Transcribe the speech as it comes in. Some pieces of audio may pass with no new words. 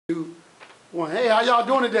One. Hey, how y'all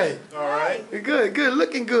doing today? All right. Good, good,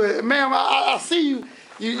 looking good. Ma'am, I see you.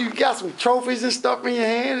 You got some trophies and stuff in your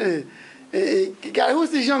hand. And you got,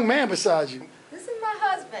 who's this young man beside you? This is my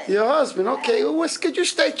husband. Your husband, okay. Well, could you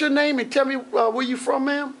state your name and tell me where you from,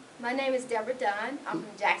 ma'am? My name is Debra Dunn. I'm from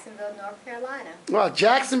Jacksonville, North Carolina. Well,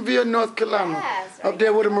 Jacksonville, North Carolina. Yes, up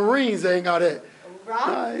there where the Marines hang out at.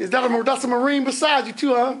 Right. That's a Marine beside you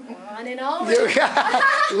too, huh? On and on.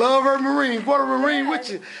 Love her Marine. Brought a Marine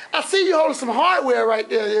with you. I see you holding some hardware right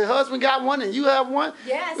there. Your husband got one and you have one.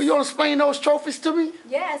 Yes. You want to explain those trophies to me?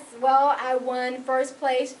 Yes. Well, I won first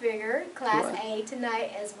place figure, Class A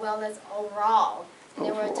tonight, as well as overall. And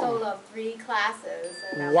there were a total of 3 classes.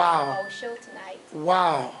 And I won the whole show tonight.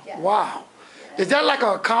 Wow. Yes. Wow. Yes. Is that like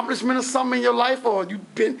an accomplishment or something in your life, or you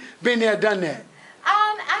been there, done that?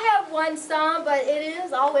 I have won some, but it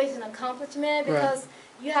is always an accomplishment because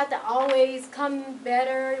you have to always come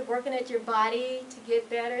better, working at your body to get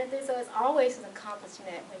better and things. So it's always an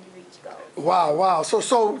accomplishment when you reach goals. Wow, wow.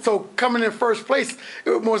 So coming in first place,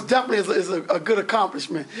 it most definitely is a good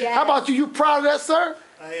accomplishment. Yes. How about you? You proud of that, sir?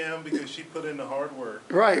 I am, because she put in the hard work.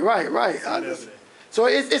 Right. So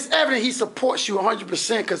it's evident he supports you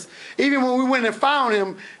 100%, because even when we went and found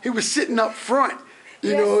him, he was sitting up front.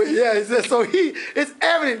 You know, so it's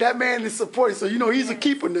evident that man is supporting. So, you know, he's a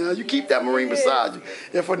keeper now. You keep that Marine beside you.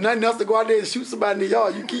 If for nothing else to go out there and shoot somebody in the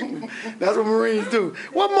yard, you keep him. That's what Marines do.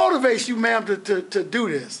 What motivates you, ma'am, to do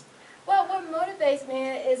this? Well, what motivates me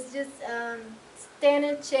is just staying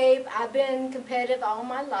in shape. I've been competitive all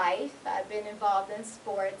my life. I've been involved in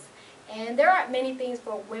sports. And there aren't many things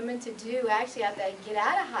for women to do, actually, after I get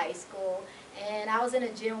out of high school. And I was in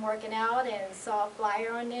a gym working out and saw a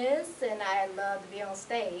flyer on this, and I love to be on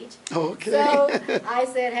stage. Okay. So I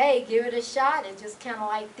said, hey, give it a shot. It's just kind of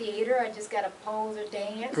like theater. I just got to pose or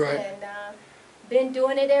dance. Right. And been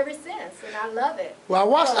doing it ever since, and I love it.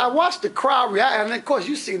 Well, I watched the crowd react, and of course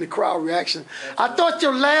you've seen the crowd reaction. I thought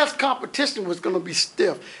your last competition was going to be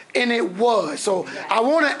stiff, and it was. So I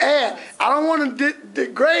want to add, I don't want to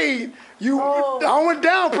degrade you. I don't want to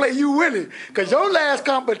downplay you winning, because your last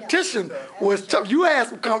competition was tough. You had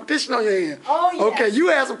some competition on your hand. Oh, yes. Okay, you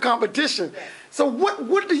had some competition. Yes. So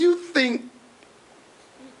what do you think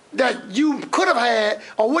that you could have had,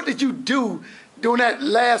 or what did you do during that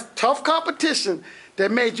last tough competition that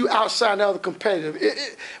made you outshine the other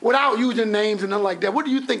competitors? Without using names and nothing like that, what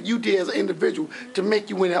do you think you did as an individual to make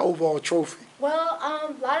you win that overall trophy? Well,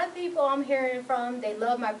 a lot of people I'm hearing from, they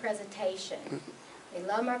love my presentation. They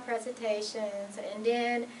love my presentations. And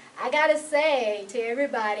then I got to say to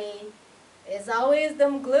everybody, it's always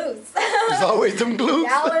them glutes. It's always them glutes.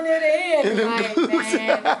 Dialing it in, them glutes.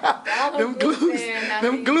 Man.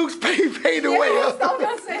 Them glutes pay the way up. I'm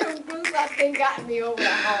going to say them glutes, I think, got me over the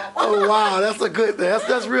hump. Oh, wow, that's a good thing.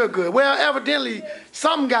 That's real good. Well, evidently,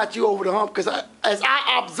 something got you over the hump, because as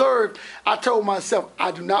I observed, I told myself, I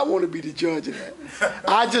do not want to be the judge of that.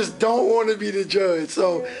 I just don't want to be the judge,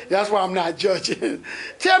 so that's why I'm not judging.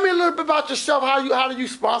 Tell me a little bit about yourself. How do you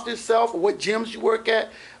sponsor yourself, or what gyms you work at,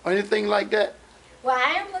 or anything like that? Well,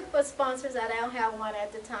 I am looking for sponsors. I don't have one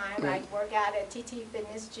at the time. I work out at TT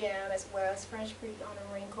Fitness Gym as well as French Creek on the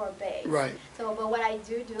Marine Corps base. Right. So, but what I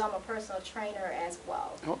do, I'm a personal trainer as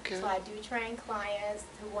well. Okay. So I do train clients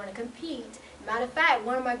who want to compete. Matter of fact,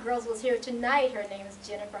 one of my girls was here tonight. Her name is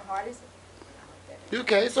Jennifer Hardis.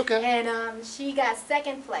 Okay, it's okay. And she got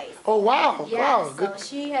 2nd place. Oh, wow. Yes, Wow. so Good.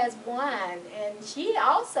 she has won. And she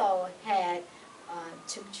also had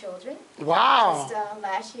 2 children. Wow. Just,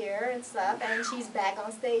 last year and stuff, and she's back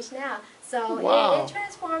on stage now. So Wow. it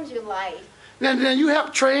transforms your life. Now you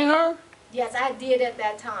helped train her? Yes, I did at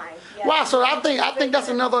that time. Yes. Wow, so I think that's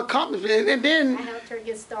another accomplishment. And then I helped her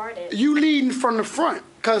get started. you leading from the front,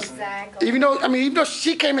 because Exactly. even though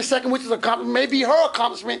she came in second, which is maybe her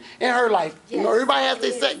accomplishment in her life. Yes, you know, everybody has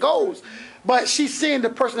their set goals, but she's seeing the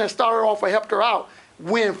person that started off or helped her out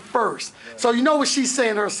win first. So you know what she's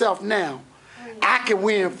saying to herself now. I can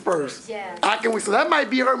win first. Yes. I can win. So that might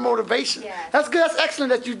be her motivation. Yes. That's good. That's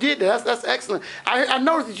excellent that you did that. That's excellent. I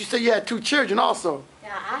noticed that you said you had 2 children also.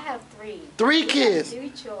 Now I have 3. 3 kids. 3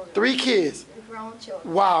 children. 3 kids. 3 grown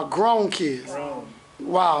children. Wow, grown kids. Grown.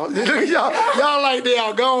 Wow, y'all like they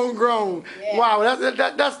are grown. Yeah. Wow,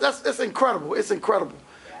 that's incredible. It's incredible.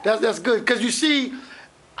 Yeah. That's good, because you see,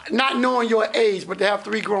 not knowing your age, but to have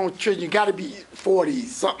 3 grown children, you got to be 40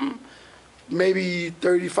 something, maybe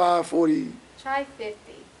 35, 40. Try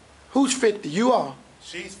 50. Who's 50? You are.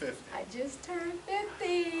 She's 50. I just turned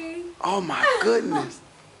 50. Oh my goodness.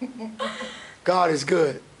 God is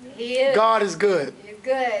good. He is. God is good. He's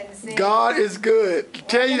good. See? God is good.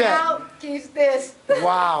 Tell you that. Out keeps this.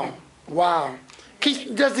 Wow. Wow.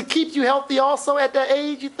 Does it keep you healthy also at that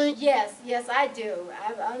age, you think? Yes, yes, I do.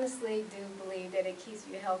 I honestly do believe that it keeps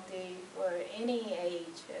you healthy for any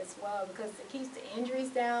age as well, because it keeps the injuries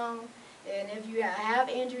down. And if you have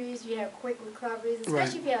injuries, you have quick recoveries,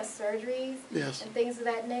 especially if you have surgeries and things of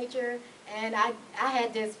that nature. And I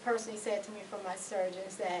had this personally said to me from my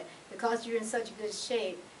surgeons that because you're in such good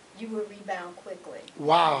shape, you will rebound quickly.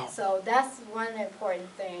 Wow. So that's one of the important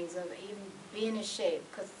things of even being in shape,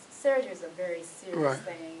 because surgery is a very serious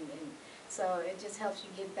thing. And so it just helps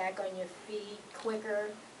you get back on your feet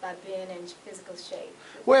quicker by being in physical shape.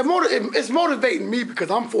 Well, it's motivating me because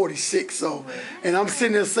I'm 46, so, and I'm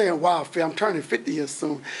sitting there saying, wow, I'm turning 50 here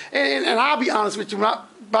soon. And I'll be honest with you,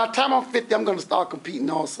 by the time I'm 50, I'm going to start competing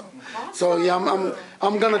also. Awesome. So yeah,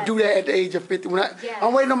 I'm going to do that at the age of 50.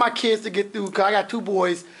 I'm waiting on my kids to get through, because I got 2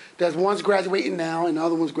 boys. That's one's graduating now and the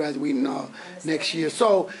other one's graduating next year.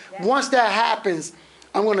 So once that happens,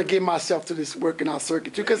 I'm going to give myself to this working out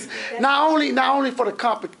circuit too, because not only for the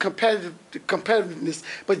competitiveness,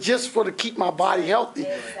 but just for to keep my body healthy.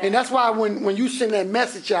 And that's why when you send that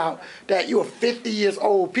message out that you're 50 years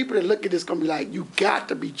old, people that look at this going to be like, you got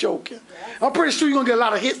to be joking. I'm pretty sure you're going to get a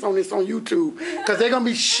lot of hits on this on YouTube, because they're going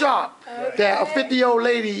to be shocked that a 50-year-old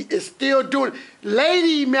lady is still doing it.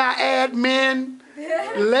 Lady, may I add, men,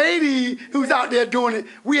 lady who's out there doing it,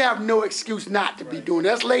 we have no excuse not to be doing it.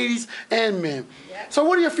 That's ladies and men. So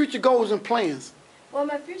what are your future goals and plans? Well,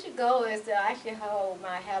 my future goal is to actually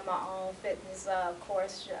have my own fitness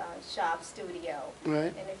course shop studio in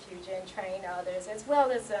the future, and train others, as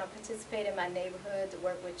well as participate in my neighborhood to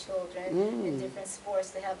work with children in different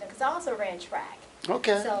sports to help them, because I also ran track.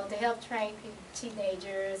 Okay. So to help train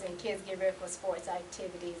teenagers and kids get ready for sports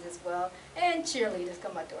activities as well, and cheerleaders,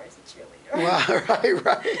 come outdoors as a cheerleader. Wow, right.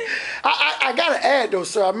 I got to add though,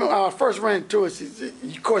 sir, I remember when I first ran into it,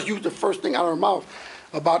 of course you was the first thing out of her mouth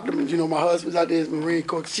about them, you know, my husband's out there as Marine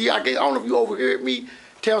Corps. See, I don't know if you overheard me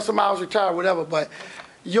tell somebody I was retired or whatever, but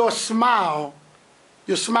your smile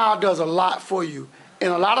does a lot for you.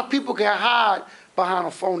 And a lot of people can hide behind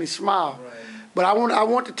a phony smile. But I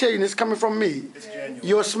want to tell you, and this is coming from me,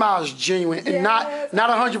 your smile is genuine, and not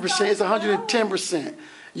 100%, it's 110%.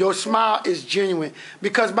 Your smile is genuine,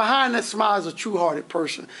 because behind that smile is a true-hearted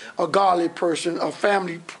person, a godly person, a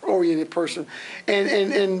family-oriented person,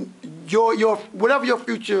 and your whatever your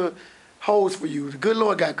future holds for you, the good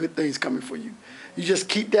Lord got good things coming for you. You just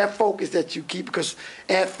keep that focus that you keep, because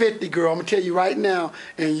at 50, girl, I'm going to tell you right now,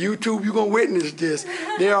 and YouTube, you're going to witness this,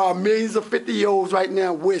 there are millions of 50-year-olds right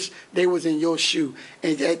now wish they was in your shoe,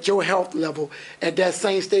 and at your health level, at that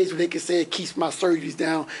same stage where they can say it keeps my surgeries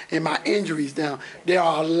down and my injuries down. There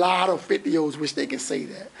are a lot of 50-year-olds wish they can say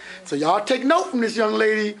that. So y'all take note from this young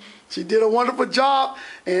lady. She did a wonderful job,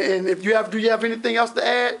 and if you do you have anything else to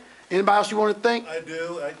add? Anybody else you want to thank? I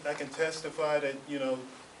do. I can testify that, you know,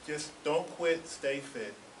 just don't quit, stay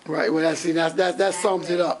fit. Right, well, that sums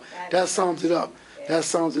it up. That sums it up. That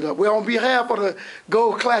sums it up. Well, on behalf of the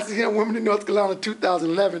Gold Classic here in Wilmington, North Carolina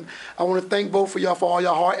 2011, I want to thank both of y'all for all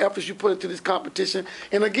your hard efforts you put into this competition.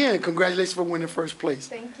 And again, congratulations for winning first place.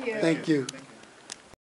 Thank you. Thank you.